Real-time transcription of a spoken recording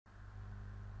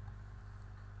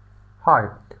Hi,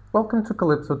 welcome to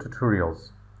Kalipso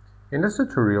Tutorials. In this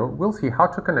tutorial, we'll see how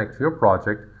to connect your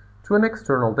project to an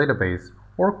external database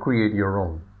or create your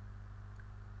own.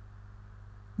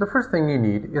 The first thing you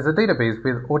need is a database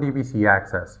with ODBC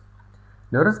Access.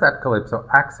 Notice that Kalipso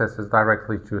accesses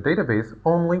directly to a database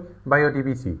only by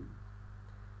ODBC.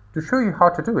 To show you how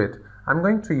to do it, I'm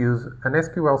going to use an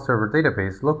SQL Server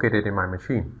database located in my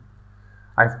machine.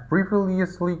 I've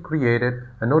previously created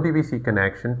an ODBC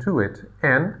connection to it,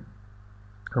 and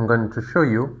I'm going to show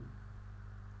you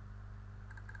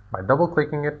by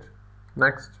double-clicking it,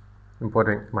 next,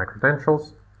 inputting my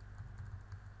credentials,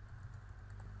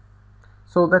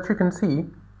 so that you can see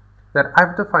that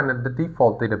I've defined the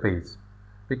default database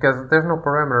because there's no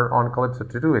parameter on Kalipso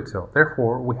to do it so.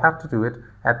 Therefore, we have to do it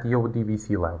at the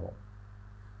ODBC level.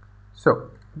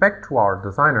 So, back to our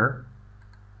designer,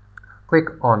 click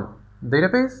on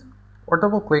Database or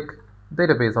double-click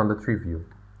Database on the tree view.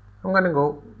 I'm going to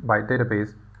go by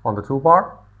Database on the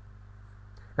toolbar,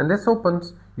 and this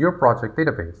opens your project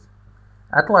database.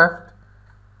 At left,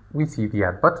 we see the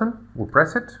Add button. We'll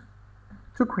press it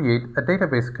to create a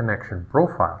database connection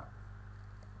profile.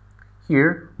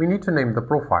 Here, we need to name the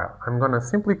profile. I'm going to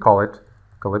simply call it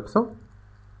Kalipso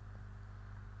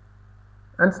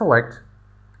and select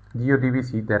the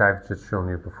ODBC that I've just shown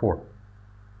you before.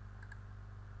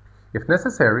 If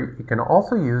necessary, you can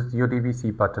also use the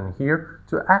ODBC button here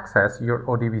to access your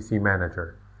ODBC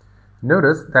manager.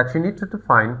 Notice that you need to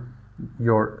define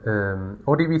your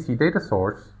ODBC data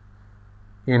source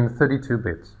in 32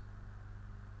 bits.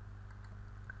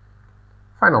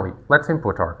 Finally, let's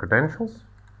input our credentials.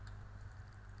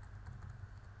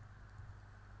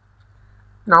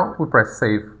 Now we press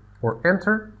Save or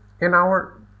Enter, and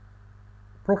our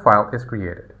profile is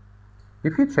created.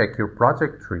 If you check your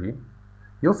project tree,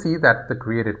 you'll see that the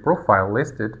created profile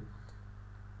listed,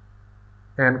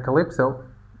 and Kalipso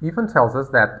even tells us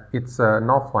that it's an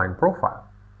offline profile.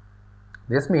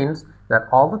 This means that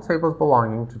all the tables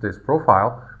belonging to this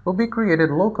profile will be created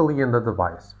locally in the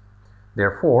device.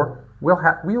 Therefore, we'll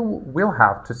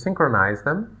have to synchronize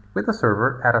them with the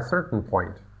server at a certain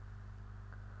point.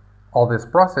 All this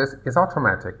process is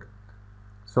automatic,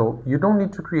 so you don't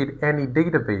need to create any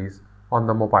database on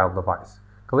the mobile device.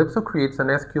 Kalipso creates an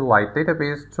SQLite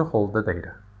database to hold the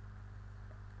data.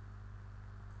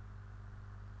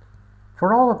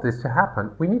 For all of this to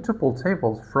happen, we need to pull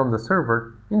tables from the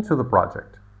server into the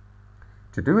project.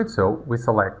 To do it so, we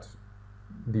select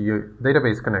the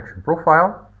database connection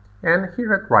profile, and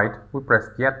here at right, we press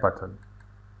the Add button.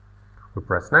 We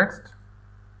press Next,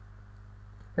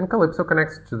 and Kalipso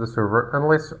connects to the server and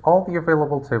lists all the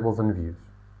available tables and views.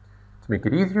 To make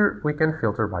it easier, we can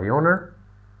filter by owner.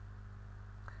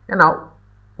 And now,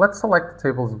 let's select the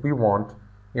tables we want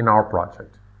in our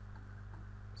project.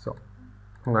 So,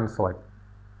 I'm going to select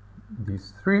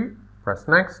these three, press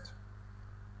Next,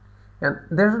 and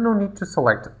there's no need to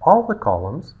select all the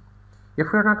columns if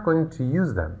we're not going to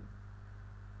use them.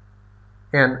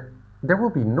 And there will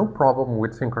be no problem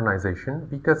with synchronization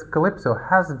because Kalipso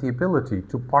has the ability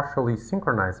to partially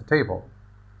synchronize a table.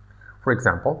 For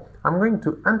example, I'm going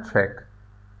to uncheck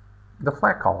the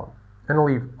flag column and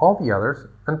leave all the others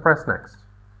and press Next.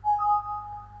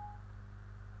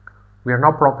 We are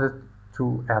now prompted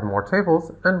to add more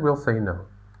tables, and we'll say no.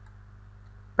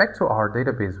 Back to our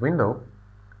database window,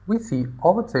 we see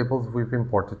all the tables we've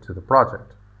imported to the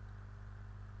project.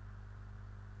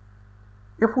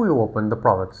 If we open the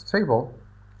Products table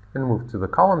and move to the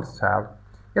Columns tab,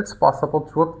 it's possible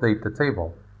to update the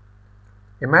table.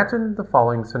 Imagine the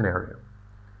following scenario.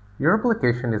 Your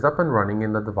application is up and running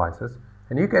in the devices,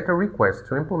 and you get a request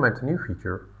to implement a new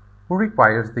feature which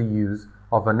requires the use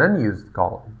of an unused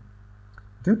column.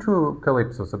 Due to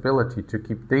Kalipso's ability to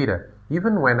keep data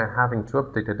even when having to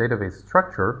update a database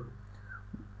structure,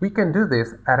 we can do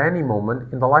this at any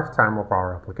moment in the lifetime of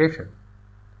our application.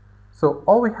 So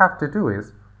all we have to do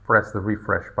is press the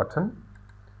Refresh button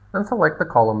and select the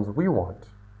columns we want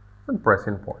and press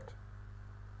Import.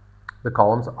 The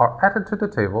columns are added to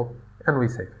the table and we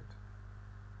save it.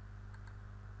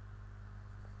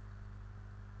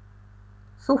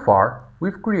 So far,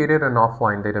 we've created an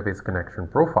offline database connection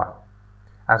profile.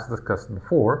 As discussed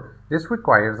before, this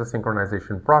requires a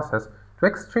synchronization process to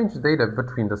exchange data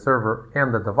between the server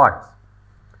and the device.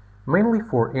 Mainly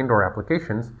for indoor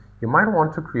applications, you might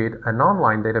want to create an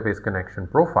online database connection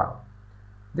profile.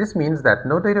 This means that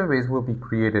no database will be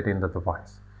created in the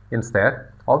device.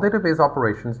 Instead, all database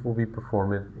operations will be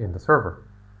performed in the server.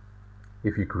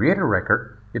 If you create a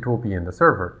record, it will be in the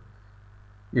server.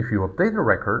 If you update a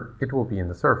record, it will be in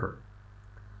the server.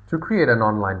 To create an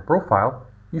online profile,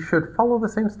 you should follow the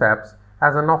same steps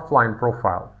as an offline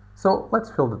profile, So let's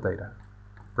fill the data.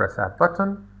 Press Add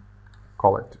button,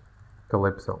 call it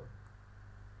Kalipso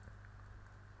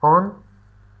on,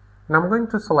 and I'm going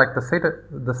to select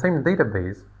the same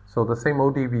database, so the same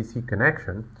ODBC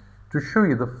connection, to show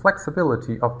you the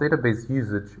flexibility of database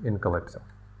usage in Kalipso.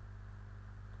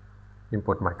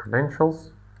 Input my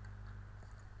credentials.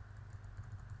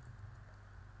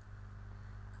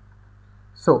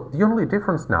 So the only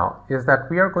difference now is that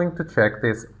we are going to check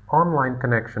this online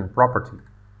connection property.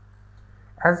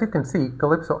 As you can see,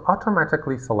 Kalipso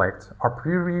automatically selects our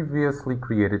previously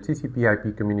created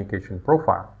TCP/IP communication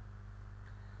profile.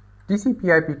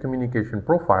 TCP/IP communication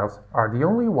profiles are the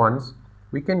only ones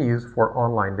we can use for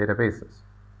online databases.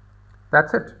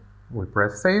 That's it. We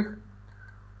press Save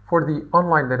for the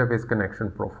online database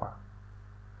connection profile.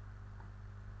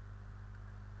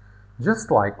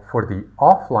 Just like for the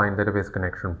offline database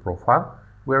connection profile,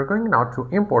 we are going now to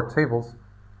import tables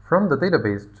from the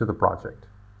database to the project.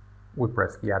 We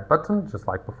press the Add button just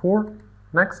like before.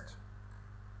 Next,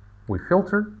 we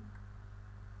filter.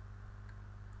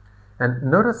 And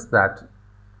notice that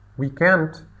we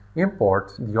can't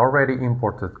import the already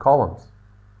imported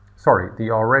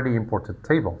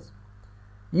tables.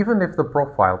 Even if the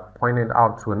profile pointed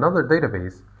out to another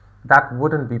database, that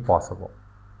wouldn't be possible.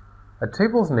 A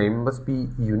table's name must be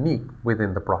unique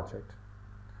within the project.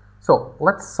 So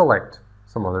let's select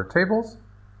some other tables,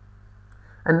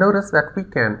 and notice that we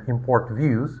can import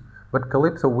views, but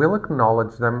Kalipso will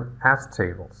acknowledge them as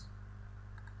tables.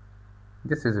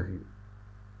 This is a view.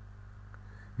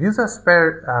 Views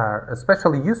are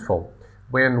especially useful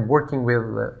when working with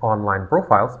online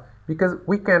profiles because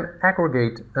we can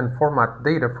aggregate and format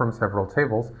data from several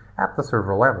tables at the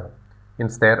server level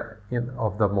instead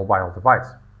of the mobile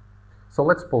device. So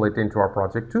let's pull it into our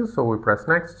project too, so we press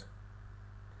Next.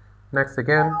 Next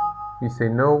again, we say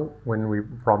No when we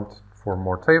prompt for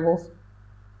more tables.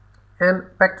 And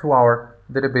back to our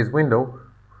database window,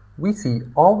 we see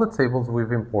all the tables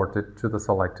we've imported to the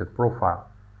selected profile.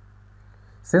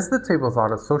 Since the tables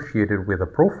are associated with a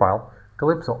profile,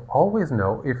 Kalipso always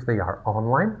knows if they are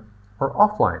online or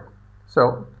offline.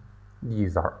 So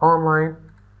these are online,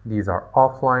 these are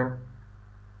offline.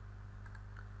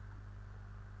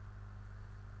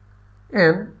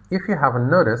 And if you haven't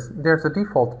noticed, there's a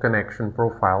default connection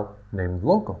profile named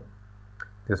local.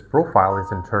 This profile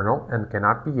is internal and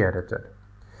cannot be edited.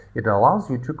 It allows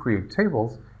you to create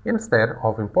tables instead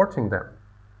of importing them.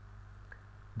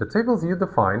 The tables you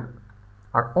define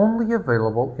are only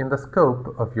available in the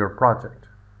scope of your project.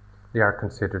 They are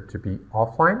considered to be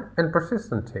offline and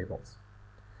persistent tables.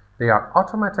 They are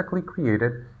automatically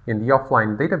created in the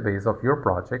offline database of your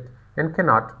project and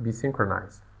cannot be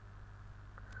synchronized.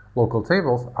 Local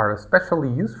tables are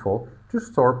especially useful to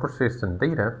store persistent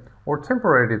data or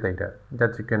temporary data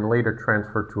that you can later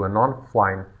transfer to an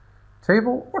offline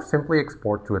table or simply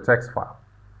export to a text file.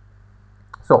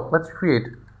 So let's create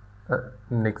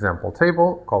an example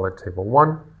table, call it table 1.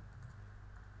 I'm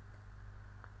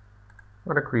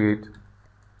going to create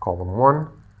column 1,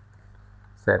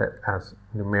 set it as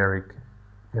numeric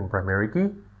and primary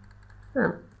key,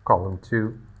 and column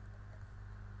 2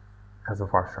 as a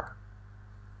var.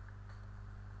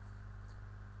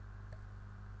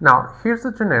 Now, here's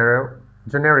a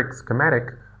generic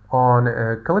schematic on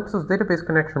Kalipso's database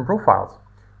connection profiles,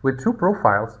 with two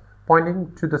profiles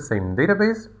pointing to the same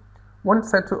database, one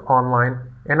set to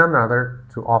online and another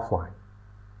to offline.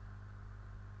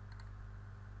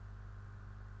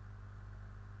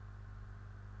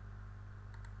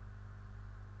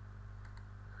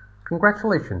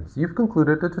 Congratulations, you've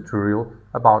concluded the tutorial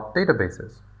about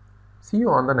databases. See you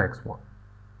on the next one.